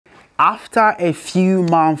After a few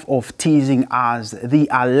months of teasing us, the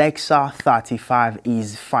Alexa 35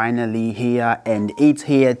 is finally here, and it's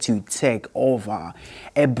here to take over.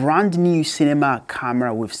 A brand new cinema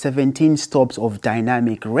camera with 17 stops of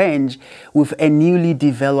dynamic range with a newly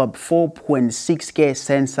developed 4.6K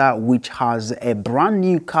sensor which has a brand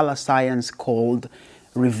new color science called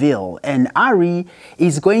Reveal, and Arri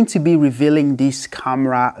is going to be revealing this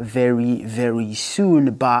camera very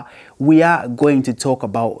soon, but we are going to talk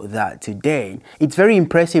about that today. It's very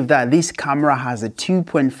impressive that this camera has a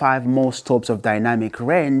 2.5 more stops of dynamic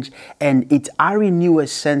range, and it's Arri's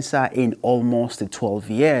newest sensor in almost 12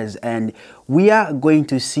 years, and we are going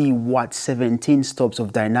to see what 17 stops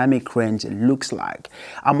of dynamic range looks like.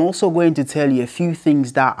 I'm also going to tell you a few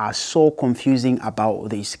things that are so confusing about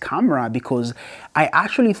this camera, because I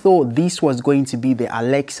actually thought this was going to be the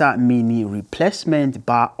Alexa Mini replacement,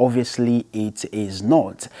 but obviously it is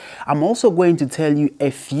not. I'm also going to tell you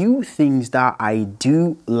a few things that I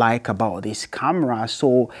do like about this camera,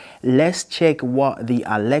 so let's check what the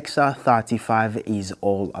Alexa 35 is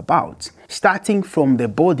all about. Starting from the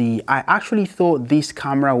body, I actually thought this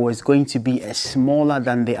camera was going to be smaller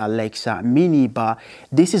than the Alexa Mini, but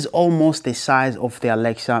this is almost the size of the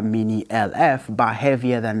Alexa Mini LF, but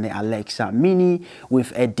heavier than the Alexa Mini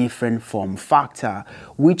with a different form factor,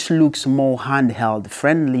 which looks more handheld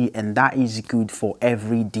friendly, and that is good for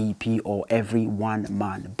every DP or every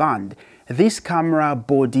one-man band. This camera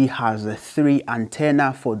body has 3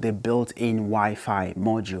 antennas for the built-in Wi-Fi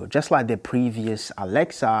module. Just like the previous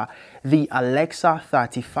Alexa, the Alexa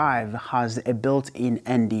 35 has a built-in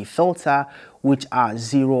ND filter, which are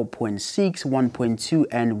 0.6, 1.2,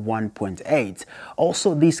 and 1.8.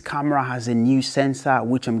 Also, this camera has a new sensor,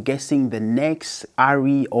 which I'm guessing the next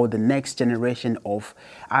Arri or the next generation of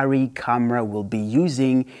Arri camera will be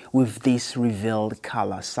using with this revealed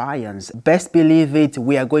color science. Best believe it,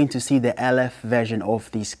 we are going to see the LF version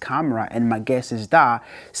of this camera, and my guess is that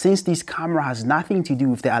since this camera has nothing to do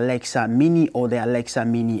with the Alexa Mini or the Alexa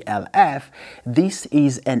Mini LF, this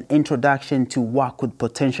is an introduction to what could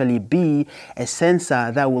potentially be a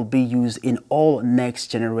sensor that will be used in all next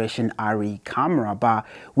generation Arri camera, but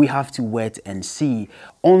we have to wait and see.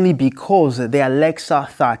 Only because the Alexa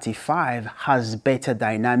 35 has better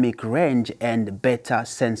dynamic range and better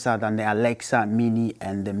sensor than the Alexa Mini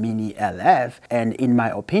and the Mini LF, and in my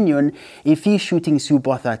opinion, if you're shooting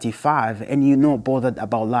Super 35 and you're not bothered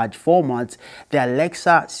about large formats, the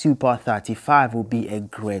Alexa Super 35 will be a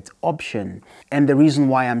great option. And the reason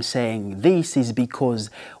why I'm saying this is because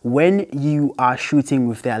when you are shooting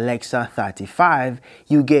with the Alexa 35,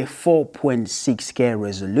 you get 4.6K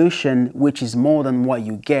resolution, which is more than what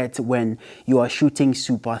you get when you are shooting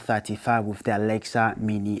Super 35 with the Alexa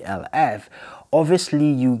Mini LF. Obviously,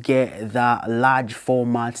 you get the large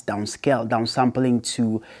format downsampling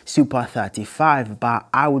to Super 35, but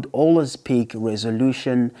I would always pick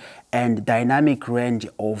resolution and dynamic range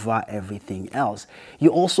over everything else.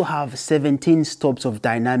 You also have 17 stops of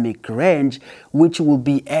dynamic range, which will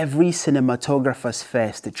be every cinematographer's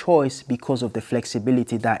first choice because of the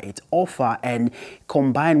flexibility that it offers, and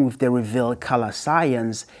combined with the revealed color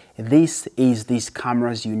science, this is this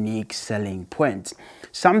camera's unique selling point.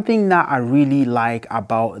 Something that I really like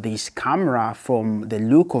about this camera from the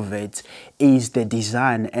look of it is the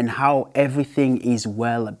design and how everything is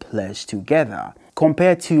well placed together.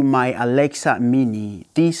 Compared to my Alexa Mini,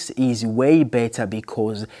 this is way better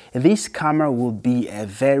because this camera will be a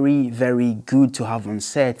very good to have on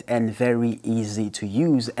set and very easy to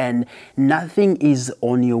use, and nothing is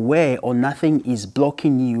on your way or nothing is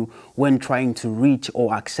blocking you when trying to reach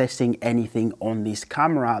or accessing anything on this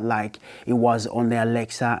camera like it was on the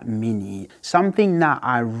Alexa Mini. Something that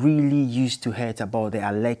I really used to hate about the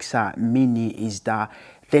Alexa Mini is that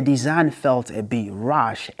the design felt a bit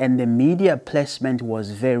rushed and the media placement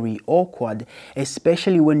was very awkward,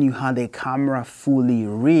 especially when you had the camera fully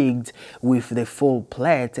rigged with the full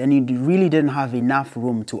plate and you really didn't have enough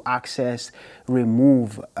room to access,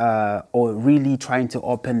 remove, or really trying to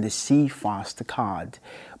open the C-Fast card.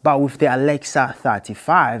 But with the Alexa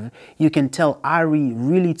 35, you can tell Arri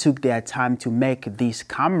really took their time to make this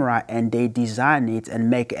camera, and they design it and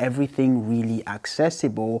make everything really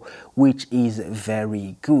accessible, which is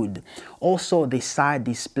very good. Also, the side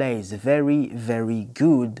display is very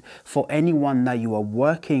good for anyone that you are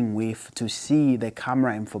working with to see the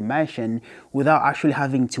camera information without actually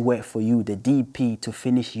having to wait for you, the DP, to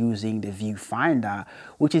finish using the viewfinder,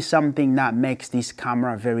 which is something that makes this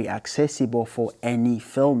camera very accessible for any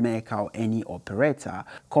filmmaker or any operator.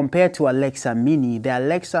 Compared to Alexa Mini, the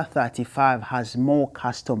Alexa 35 has more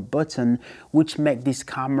custom buttons which make this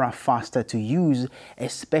camera faster to use,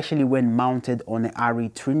 especially when mounted on an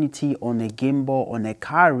Arri Trinity, on a gimbal, on a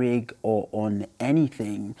car rig, or on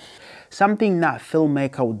anything. Something that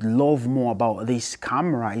filmmaker would love more about this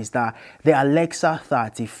camera is that the Alexa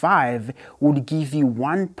 35 would give you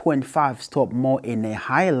 1.5 stop more in a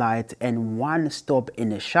highlight and 1 stop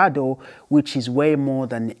in a shadow, which is way more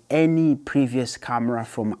than any previous camera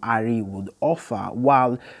from Arri would offer,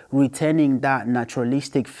 while retaining that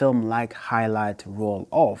naturalistic film-like highlight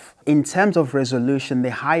roll-off. In terms of resolution,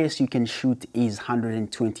 the highest you can shoot is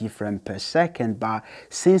 120 frames per second, but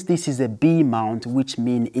since this is a B mount, which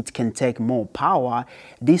means it can take more power,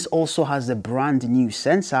 this also has a brand new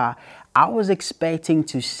sensor. I was expecting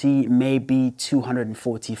to see maybe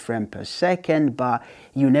 240 frames per second, but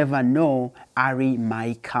you never know, Arri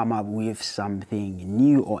might come up with something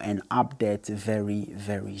new or an update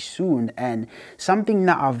very soon. And something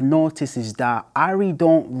that I've noticed is that Arri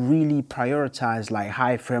don't really prioritize like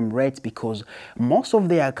high frame rates, because most of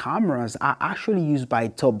their cameras are actually used by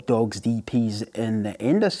top dogs, DPs in the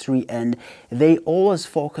industry, and they always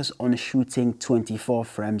focus on shooting 24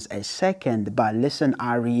 frames a second. But listen,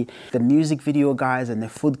 Arri, the music video guys and the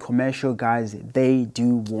food commercial guys, they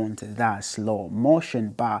do want that slow motion.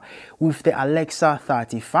 But with the Alexa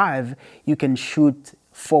 35, you can shoot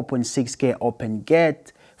 4.6K open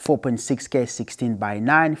gate, 4.6K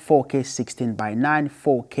 16:9, 4K 16:9,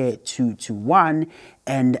 4K 2:1,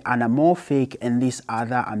 and anamorphic, and this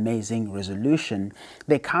other amazing resolution.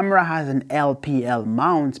 The camera has an LPL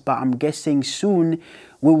mount, but I'm guessing soon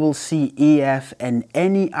we will see EF and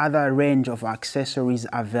any other range of accessories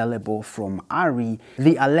available from Arri.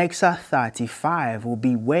 The Alexa 35 will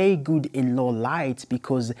be way good in low light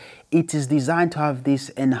because it is designed to have this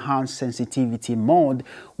enhanced sensitivity mode,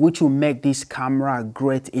 which will make this camera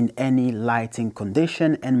great in any lighting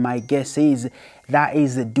condition, and my guess is that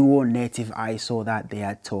is the dual native ISO that they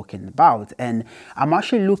are talking about. And I'm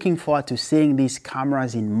actually looking forward to seeing these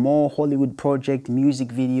cameras in more Hollywood project,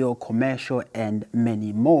 music video, commercial, and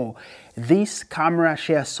many more. This camera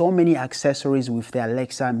shares so many accessories with the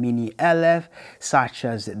Alexa Mini LF, such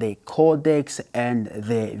as the codecs and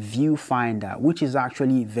the viewfinder, which is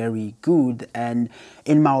actually very good. And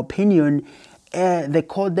in my opinion, the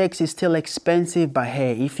codecs is still expensive, but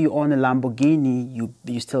hey, if you own a Lamborghini,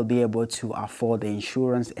 you still be able to afford the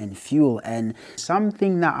insurance and fuel. And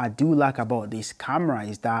something that I do like about this camera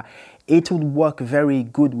is that it would work very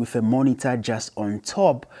good with a monitor just on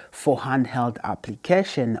top for handheld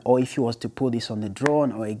application, or if you was to put this on a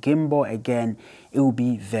drone or a gimbal, again, it will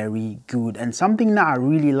be very good. And something that I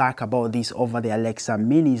really like about this over the Alexa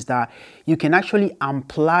Mini is that you can actually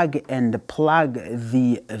unplug and plug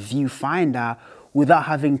the viewfinder without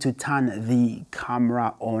having to turn the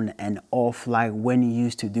camera on and off like when you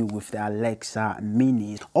used to do with the Alexa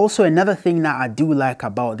Mini. Also, another thing that I do like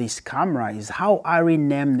about this camera is how Arri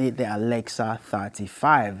named it the Alexa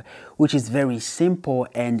 35, which is very simple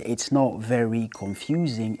and it's not very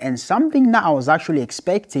confusing, and something that I was actually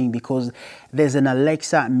expecting, because there's an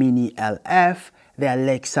Alexa Mini LF, the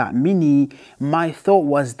Alexa Mini. My thought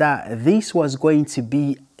was that this was going to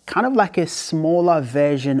be kind of like a smaller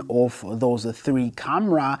version of those 3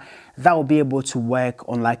 cameras that will be able to work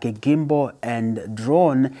on like a gimbal and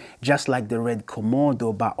drone, just like the Red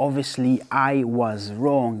Komodo, but obviously I was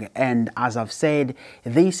wrong. And as I've said,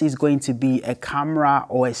 this is going to be a camera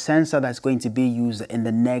or a sensor that's going to be used in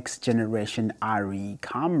the next generation Arri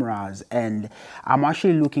cameras, and I'm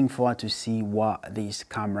actually looking forward to see what this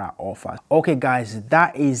camera offers. Okay guys,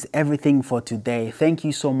 that is everything for today. Thank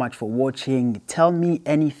you so much for watching. Tell me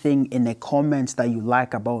anything in the comments that you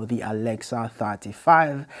like about the Alexa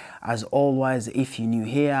 35. As always, if you're new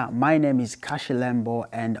here, my name is Kashilembo,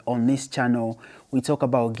 and on this channel we talk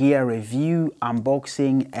about gear review,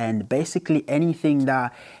 unboxing, and basically anything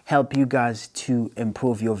that help you guys to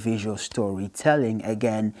improve your visual storytelling.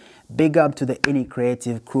 Again, big up to the INIT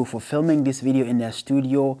Creative crew for filming this video in their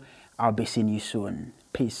studio. I'll be seeing you soon.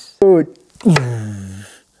 Peace. Yay!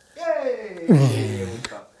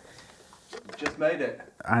 Just made it.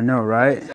 I know, right?